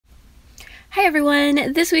Hi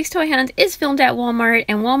everyone, this week's toy hunt is filmed at Walmart,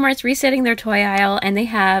 and Walmart's resetting their toy aisle, and they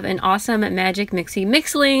have an awesome Magic Mixie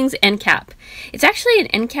Mixlings end cap. It's actually an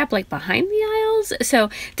end cap like behind the aisles, so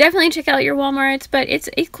definitely check out your Walmarts, but it's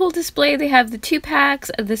a cool display. They have the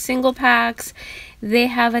 2-packs, the single packs, they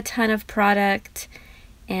have a ton of product,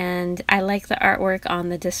 and I like the artwork on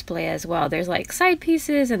the display as well. There's like side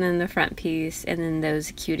pieces and then the front piece and then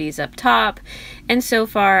those cuties up top. And so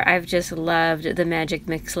far I've just loved the Magic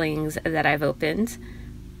Mixlings that I've opened.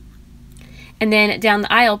 And then down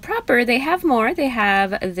the aisle proper they have more. They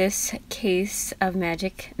have this case of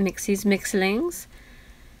Magic Mixie's Mixlings,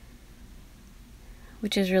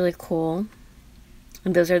 which is really cool.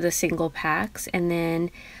 And those are the single packs. And then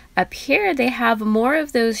up here they have more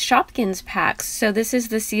of those Shopkins packs. So this is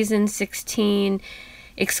the season 16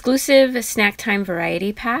 exclusive snack time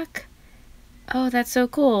variety pack. Oh, that's so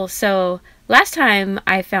cool. So last time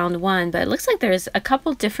I found one, but it looks like there's a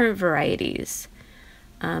couple different varieties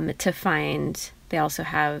to find. They also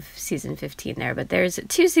have season 15 there, but there's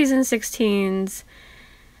 2 season 16s.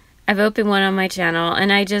 I've opened one on my channel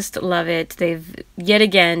and I just love it. They've yet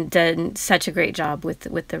again done such a great job with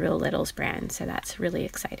the Real Littles brand, so that's really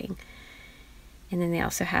exciting. And then they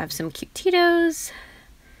also have some cute Tito's.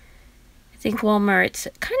 I think Walmart's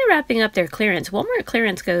kind of wrapping up their clearance. Walmart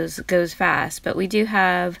clearance goes fast, but we do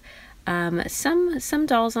have some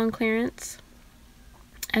dolls on clearance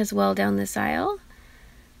as well down this aisle.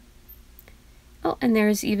 Oh, and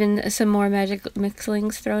there's even some more Magic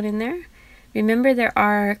Mixlings thrown in there. Remember, there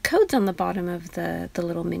are codes on the bottom of the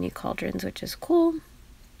little mini cauldrons, which is cool.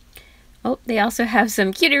 Oh, they also have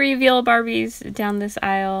some cutie reveal Barbies down this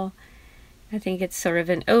aisle. I think it's sort of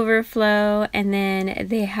an overflow. And then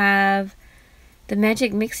they have the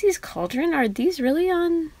Magic Mixie's cauldron. Are these really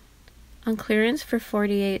on clearance for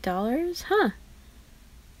 $48? Huh.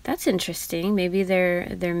 That's interesting. Maybe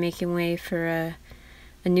they're making way for a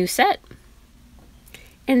new set.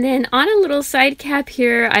 And then on a little side cap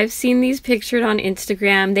here, I've seen these pictured on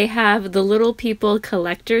Instagram. They have the Little People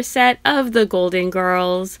collector set of the Golden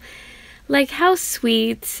Girls. Like, how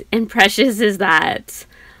sweet and precious is that?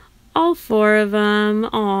 All 4 of them.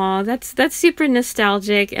 Aw, that's super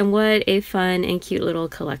nostalgic, and what a fun and cute little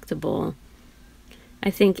collectible.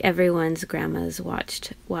 I think everyone's grandmas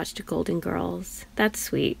watched Golden Girls. That's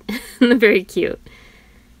sweet. Very cute.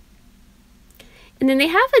 And then they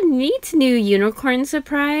have a neat new unicorn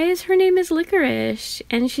surprise. Her name is Licorice,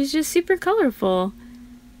 and she's just super colorful.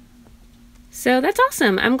 So that's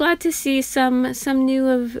awesome. I'm glad to see some new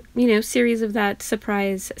of, series of that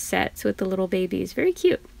surprise sets with the little babies. Very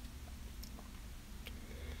cute.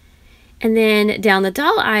 And then down the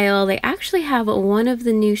doll aisle, they actually have one of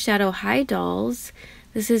the new Shadow High dolls.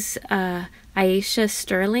 This is Aisha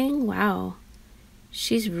Sterling. Wow.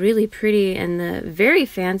 She's really pretty in the very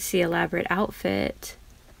fancy, elaborate outfit.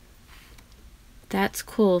 That's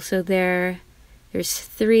cool. So there's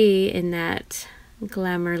 3 in that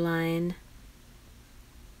glamour line.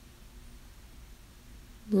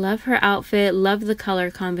 Love her outfit. Love the color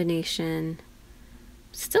combination.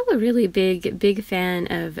 Still a really big fan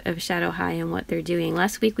of Shadow High and what they're doing.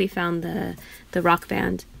 Last week we found the rock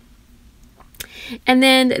band. And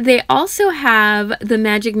then they also have the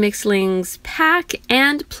Magic Mixlings pack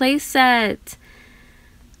and play set.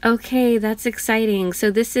 Okay, that's exciting.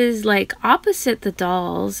 So this is like opposite the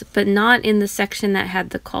dolls, but not in the section that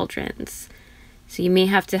had the cauldrons. So you may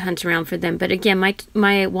have to hunt around for them. But again, my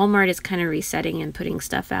Walmart is kind of resetting and putting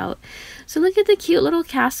stuff out. So look at the cute little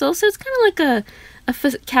castle. So it's kind of like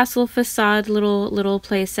a castle facade little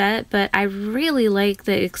play set. But I really like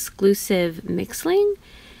the exclusive Mixling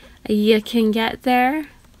you can get there.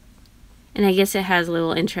 And I guess it has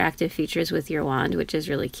little interactive features with your wand, which is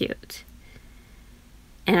really cute.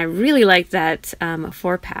 And I really like that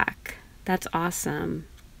 4-pack. That's awesome.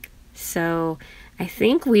 So I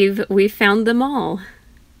think we've found them all.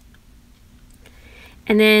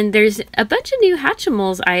 And then there's a bunch of new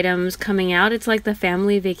Hatchimals items coming out. It's like the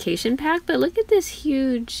family vacation pack, but look at this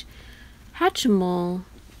huge Hatchimal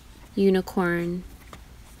unicorn.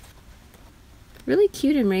 Really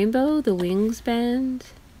cute and rainbow. The wings bend.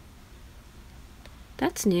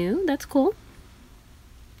 That's new. That's cool.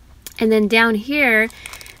 And then down here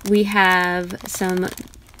we have some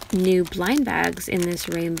new blind bags in this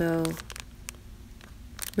Rainbowcation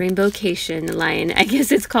line. I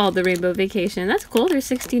guess it's called the Rainbow Vacation. That's cool. There's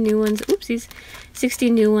 60 new ones. Oopsies. 60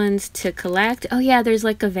 new ones to collect. Oh yeah, there's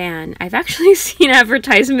like a van. I've actually seen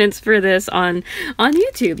advertisements for this on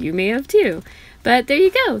YouTube. You may have too. But there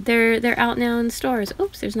you go. They're out now in stores.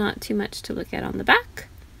 Oops, there's not too much to look at on the back.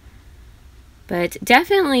 But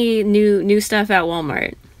definitely new stuff at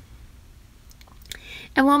Walmart.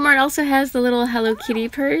 And Walmart also has the little Hello Kitty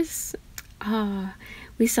purse. Ah,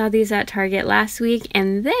 we saw these at Target last week.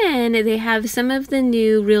 And then they have some of the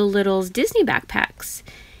new Real Littles Disney backpacks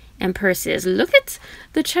and purses. Look at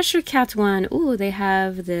the Cheshire Cat one. Ooh, they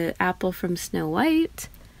have the apple from Snow White.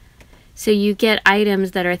 So you get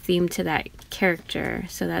items that are themed to that character.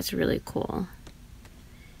 So that's really cool.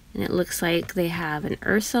 And it looks like they have an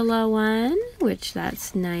Ursula one, which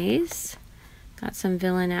that's nice. Got some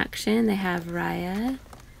villain action. They have Raya.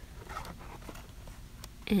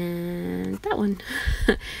 And that one.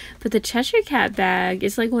 But the Cheshire Cat bag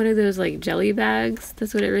is like one of those like jelly bags.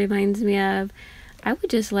 That's what it reminds me of. I would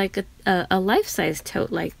just like a life-size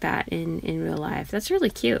tote like that in real life. That's really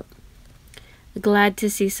cute. Glad to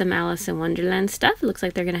see some Alice in Wonderland stuff. It looks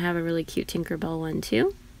like they're going to have a really cute Tinkerbell one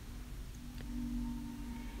too.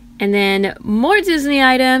 And then more Disney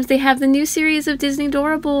items. They have the new series of Disney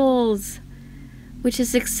Doorables, which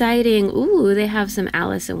is exciting. Ooh, they have some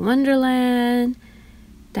Alice in Wonderland.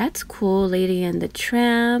 That's cool. Lady and the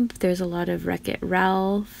Tramp. There's a lot of Wreck-It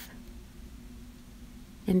Ralph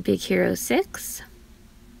and Big Hero 6.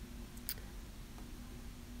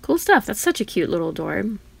 Cool stuff. That's such a cute little door.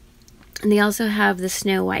 And they also have the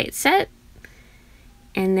Snow White set.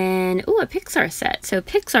 And then, ooh, a Pixar set. So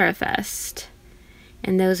Pixar Fest.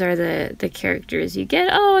 And those are the characters you get.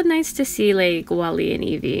 Oh, nice to see like Wally and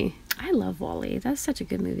Evie. I love Wally. That's such a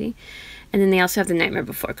good movie. And then they also have the Nightmare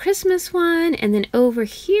Before Christmas one. And then over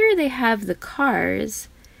here they have the Cars.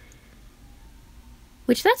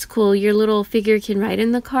 Which that's cool. Your little figure can ride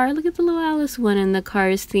in the car. Look at the little Alice one, and the car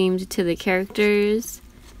is themed to the characters.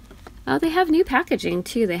 Oh, they have new packaging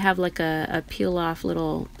too. They have like a peel-off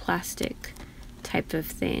little plastic type of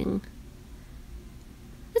thing.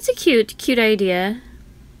 It's a cute idea.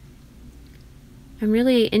 I'm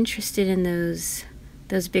really interested in those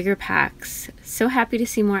bigger packs. So happy to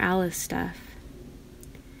see more Alice stuff.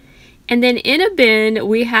 And then in a bin,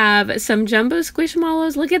 we have some jumbo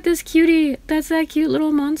Squishmallows. Look at this cutie. That's that cute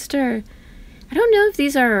little monster. I don't know if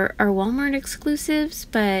these are Walmart exclusives,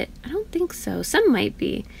 but I don't think so. Some might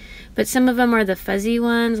be. But some of them are the fuzzy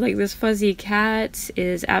ones. Like this fuzzy cat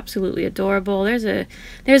is absolutely adorable. There's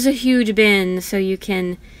a huge bin, so you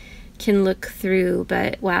can look through.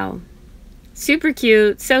 But wow. Super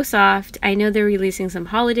cute, so soft. I know they're releasing some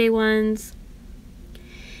holiday ones.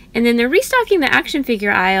 And then they're restocking the action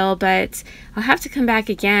figure aisle, but I'll have to come back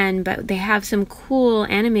again. But they have some cool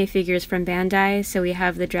anime figures from Bandai. So we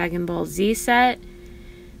have the Dragon Ball Z set,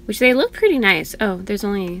 which they look pretty nice. Oh, there's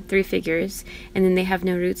only 3 figures. And then they have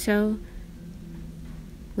Naruto,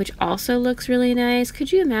 which also looks really nice.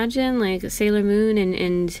 Could you imagine like Sailor Moon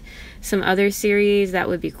and some other series? That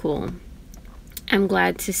would be cool. I'm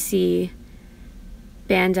glad to see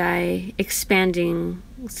Bandai expanding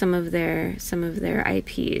some of their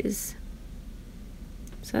IPs.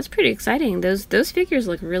 So that's pretty exciting. Those figures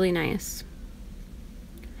look really nice.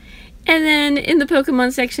 And then in the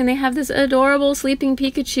Pokemon section, they have this adorable sleeping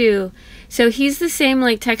Pikachu. So he's the same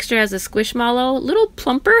like texture as a Squishmallow, a little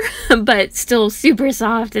plumper, but still super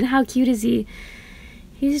soft. And how cute is he?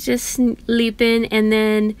 He's just sleeping. And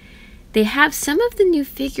then they have some of the new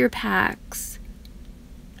figure packs.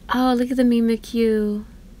 Oh, look at the Mimikyu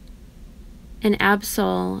and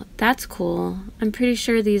Absol. That's cool. I'm pretty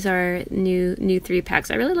sure these are new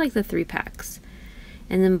 3-packs. I really like the 3-packs.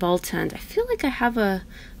 And then Baltund. I feel like I have a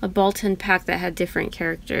Baltund pack that had different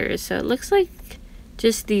characters. So it looks like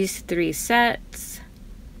just these 3 sets.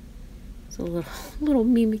 It's a little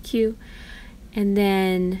Mimikyu. And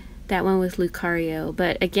then that one with Lucario.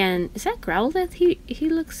 But again, is that Growlithe? He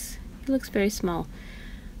looks very small.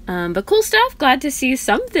 But cool stuff. Glad to see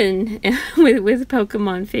something with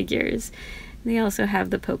Pokemon figures. They also have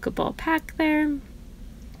the Pokeball pack there.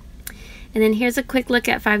 And then here's a quick look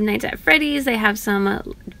at Five Nights at Freddy's. They have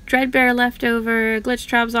some Dreadbear left over. Glitch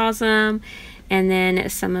Trap's awesome. And then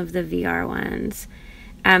some of the VR ones.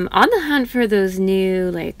 I'm on the hunt for those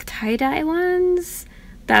new like tie-dye ones.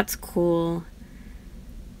 That's cool.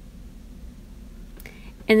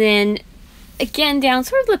 And then again, down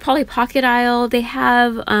sort of the Polly Pocket aisle, they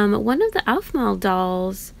have one of the Aufmal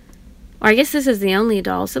dolls. Or I guess this is the only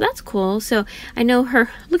doll, so that's cool. So I know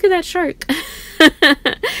her. Look at that shark.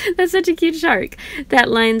 That's such a cute shark. That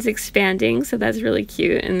line's expanding, so that's really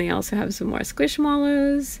cute. And they also have some more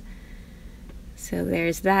Squishmallows. So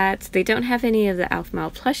there's that. They don't have any of the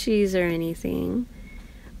Aufmal plushies or anything.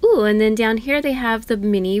 Ooh, and then down here they have the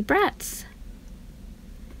mini Bratz,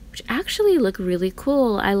 which actually look really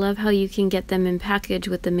cool. I love how you can get them in package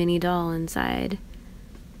with the mini doll inside.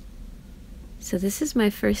 So this is my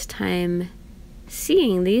first time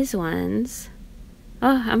seeing these ones.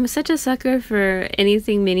 Oh, I'm such a sucker for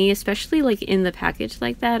anything mini, especially like in the package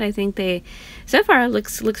like that. I think they, so far,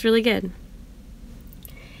 looks really good.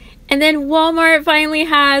 And then Walmart finally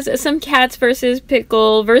has some Cats versus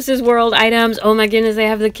Pickle versus World items. Oh my goodness, they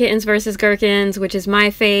have the Kittens versus Gherkins, which is my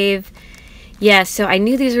fave. Yes, so I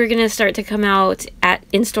knew these were going to start to come out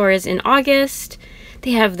in stores in August.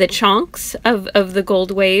 They have the chonks of the Gold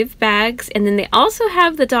Wave bags, and then they also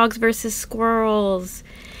have the Dogs versus Squirrels.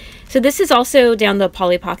 So this is also down the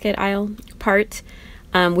Polly Pocket aisle part,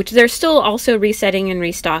 which they're still also resetting and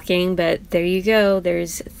restocking, but there you go.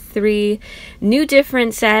 There's 3 new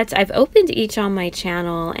different sets. I've opened each on my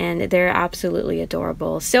channel, and they're absolutely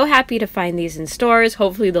adorable. So happy to find these in stores.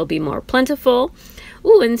 Hopefully they'll be more plentiful.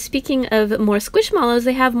 Ooh, and speaking of more Squishmallows,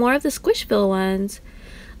 they have more of the Squishville ones.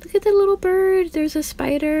 Look at the little bird. There's a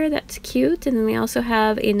spider. That's cute. And then we also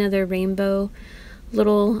have another rainbow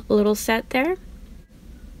little set there.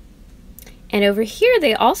 And over here,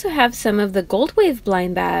 they also have some of the Gold Wave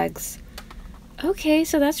blind bags. Okay,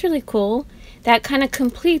 so that's really cool. That kind of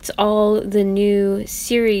completes all the new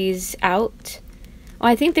series out. Oh,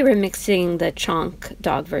 I think they were mixing the chonk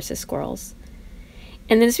Dog versus Squirrels.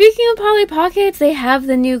 And then speaking of Polly Pockets, they have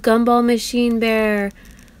the new Gumball Machine Bear.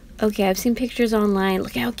 Okay, I've seen pictures online.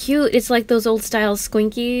 Look how cute. It's like those old style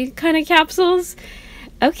squinky kind of capsules.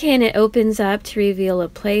 Okay, and it opens up to reveal a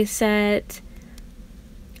play set.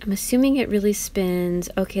 I'm assuming it really spins.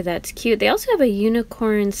 Okay, that's cute. They also have a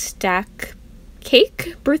unicorn stack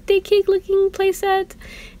cake, birthday cake looking playset.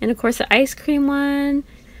 And of course the ice cream one.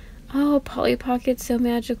 Oh, Polly Pocket's so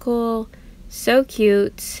magical. So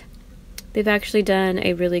cute. They've actually done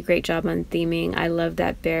a really great job on theming. I love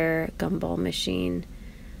that bear gumball machine.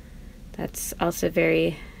 That's also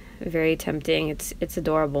very, very tempting. It's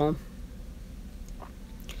adorable.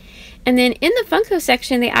 And then in the Funko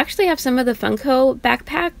section, they actually have some of the Funko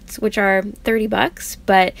backpacks, which are 30 bucks,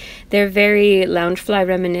 but they're very Loungefly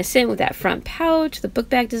reminiscent with that front pouch, the book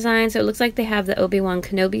bag design. So it looks like they have the Obi-Wan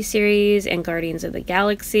Kenobi series and Guardians of the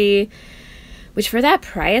Galaxy, which for that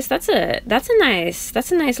price, that's a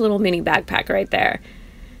nice little mini backpack right there.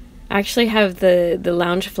 I actually have the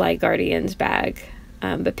Loungefly Guardians bag,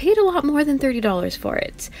 but paid a lot more than $30 for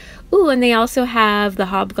it. Ooh, and they also have the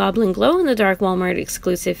Hobgoblin glow-in-the-dark Walmart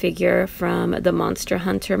exclusive figure from the Monster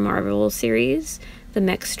Hunter Marvel series, the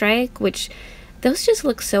Mech Strike, which those just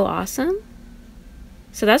look so awesome.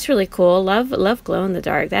 So that's really cool. Love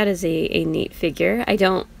glow-in-the-dark. That is a neat figure. I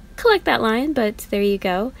don't collect that line, but there you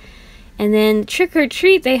go. And then Trick or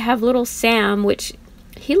Treat, they have little Sam, which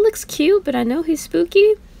he looks cute, but I know he's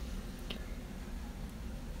spooky.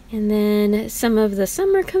 And then some of the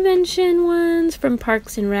summer convention ones from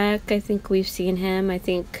Parks and Rec. I think we've seen him. I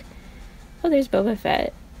think, oh, there's Boba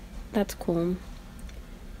Fett. That's cool.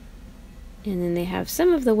 And then they have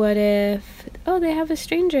some of the What If. Oh, they have a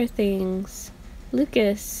Stranger Things.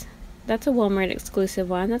 Lucas. That's a Walmart exclusive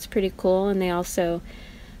one. That's pretty cool. And they also,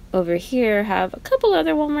 over here, have a couple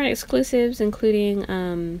other Walmart exclusives,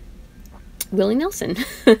 including Willie Nelson.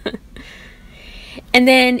 And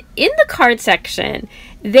then in the card section,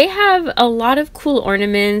 they have a lot of cool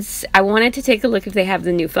ornaments. I wanted to take a look if they have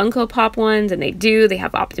the new Funko Pop ones, and they do. They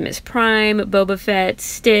have Optimus Prime, Boba Fett,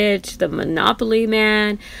 Stitch, the Monopoly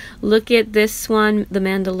Man. Look at this one, the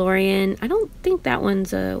Mandalorian. I don't think that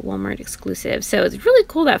one's a Walmart exclusive. So it's really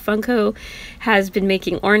cool that Funko has been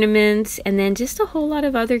making ornaments, and then just a whole lot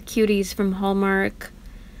of other cuties from Hallmark.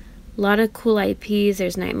 A lot of cool IPs.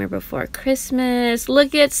 There's Nightmare Before Christmas.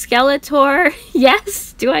 Look at Skeletor.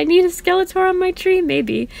 Yes. Do I need a Skeletor on my tree?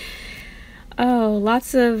 Maybe. Oh,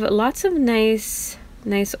 lots of nice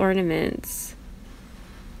ornaments.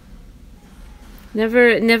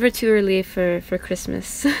 Never too early for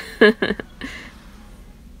Christmas.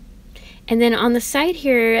 And then on the side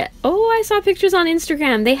here, oh, I saw pictures on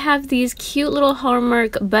Instagram. They have these cute little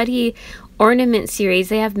Hallmark Buddy ornament series.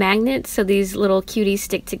 They have magnets, so these little cuties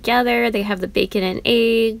stick together. They have the bacon and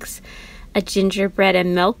eggs, a gingerbread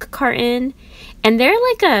and milk carton, and they're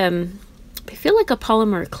like they feel like a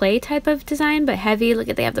polymer clay type of design, but heavy. Look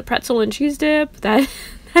at, they have the pretzel and cheese dip. That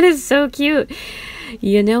is so cute.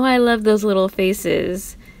 You know, I love those little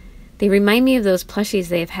faces. They remind me of those plushies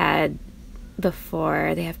they've had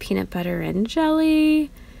before. They have peanut butter and jelly,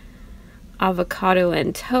 avocado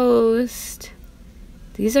and toast.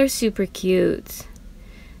 These are super cute.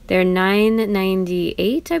 They're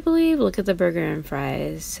 $9.98, I believe. Look at the burger and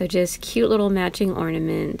fries. So just cute little matching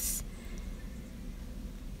ornaments.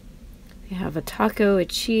 We have a taco, a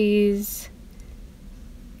cheese,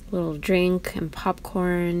 little drink and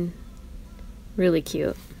popcorn. Really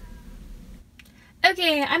cute.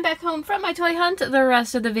 Okay, I'm back home from my toy hunt. The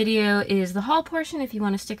rest of the video is the haul portion if you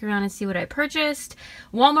want to stick around and see what I purchased.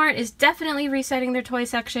 Walmart is definitely resetting their toy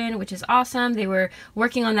section, which is awesome. They were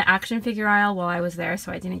working on the action figure aisle while I was there,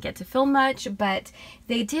 so I didn't get to film much, but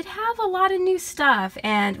they did have a lot of new stuff,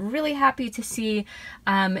 and really happy to see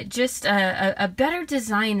just a better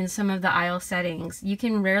design in some of the aisle settings. You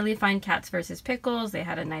can rarely find Cats versus Pickles. They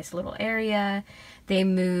had a nice little area. They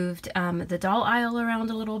moved the doll aisle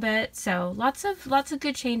around a little bit, so lots of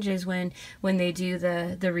good changes when they do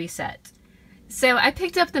the reset. So I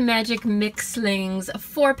picked up the Magic Mixlings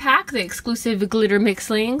 4-pack, the exclusive glitter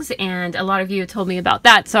Mixlings, and a lot of you told me about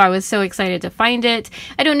that, so I was so excited to find it.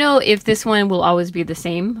 I don't know if this one will always be the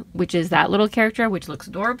same, which is that little character, which looks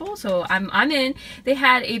adorable, so I'm in. They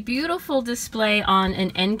had a beautiful display on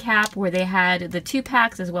an end cap where they had the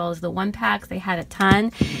 2-packs as well as the 1-pack. They had a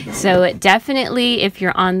ton, so definitely if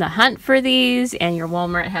you're on the hunt for these and your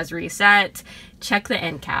Walmart has reset, check the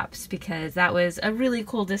end caps because that was a really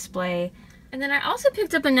cool display. And then I also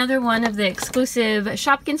picked up another one of the exclusive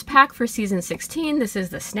Shopkins pack for season 16. This is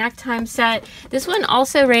the Snack Time set. This one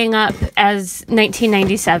also rang up as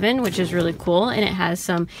 1997, which is really cool. And it has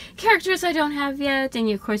some characters I don't have yet. And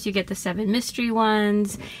of course you get the 7 mystery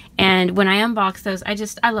ones. And when I unbox those,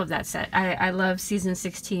 I love that set. I love season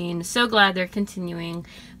 16. So glad they're continuing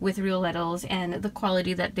with Real Littles and the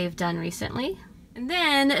quality that they've done recently. And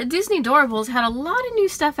then Disney Doorables had a lot of new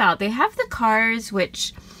stuff out. They have the cars,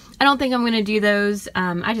 which I don't think I'm going to do those.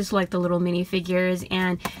 I just like the little minifigures,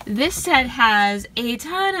 and this set has a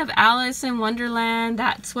ton of Alice in Wonderland.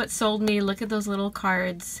 That's what sold me. Look at those little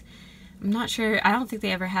cards. I'm not sure. I don't think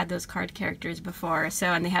they ever had those card characters before.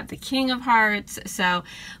 So, and they have the King of Hearts. So,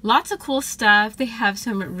 lots of cool stuff. They have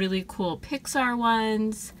some really cool Pixar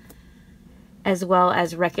ones, as well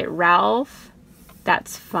as Wreck-It Ralph.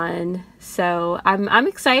 That's fun. So I'm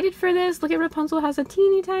excited for this. Look at Rapunzel has a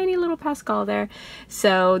teeny tiny little Pascal there.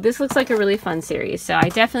 So this looks like a really fun series. So I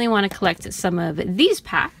definitely want to collect some of these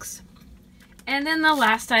packs. And then the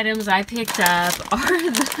last items I picked up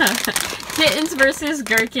are the Kittens versus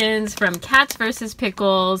Gherkins from Cats versus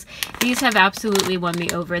Pickles. These have absolutely won me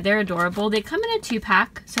over. They're adorable. They come in a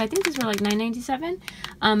 2-pack, so I think these were like $9.97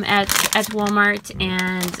 at Walmart.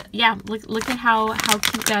 And yeah, look at how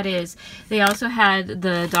cute that is. They also had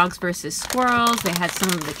the Dogs versus Squirrels. They had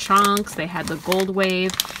some of the Chonks. They had the Gold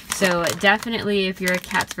Wave. So definitely, if you're a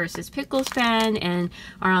Cats versus Pickles fan and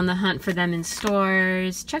are on the hunt for them in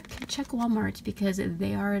stores, check Walmart because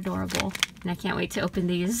they are adorable. And I can't wait to open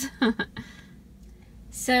these.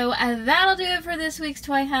 So that'll do it for this week's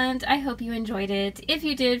toy hunt. I hope you enjoyed it. If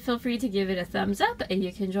you did, feel free to give it a thumbs up, and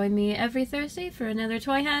you can join me every Thursday for another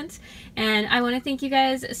toy hunt. And I want to thank you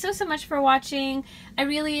guys so much for watching. I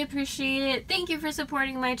really appreciate it. Thank you for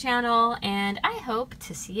supporting my channel, and I hope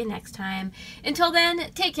to see you next time. Until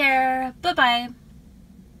then, take care. Bye-bye.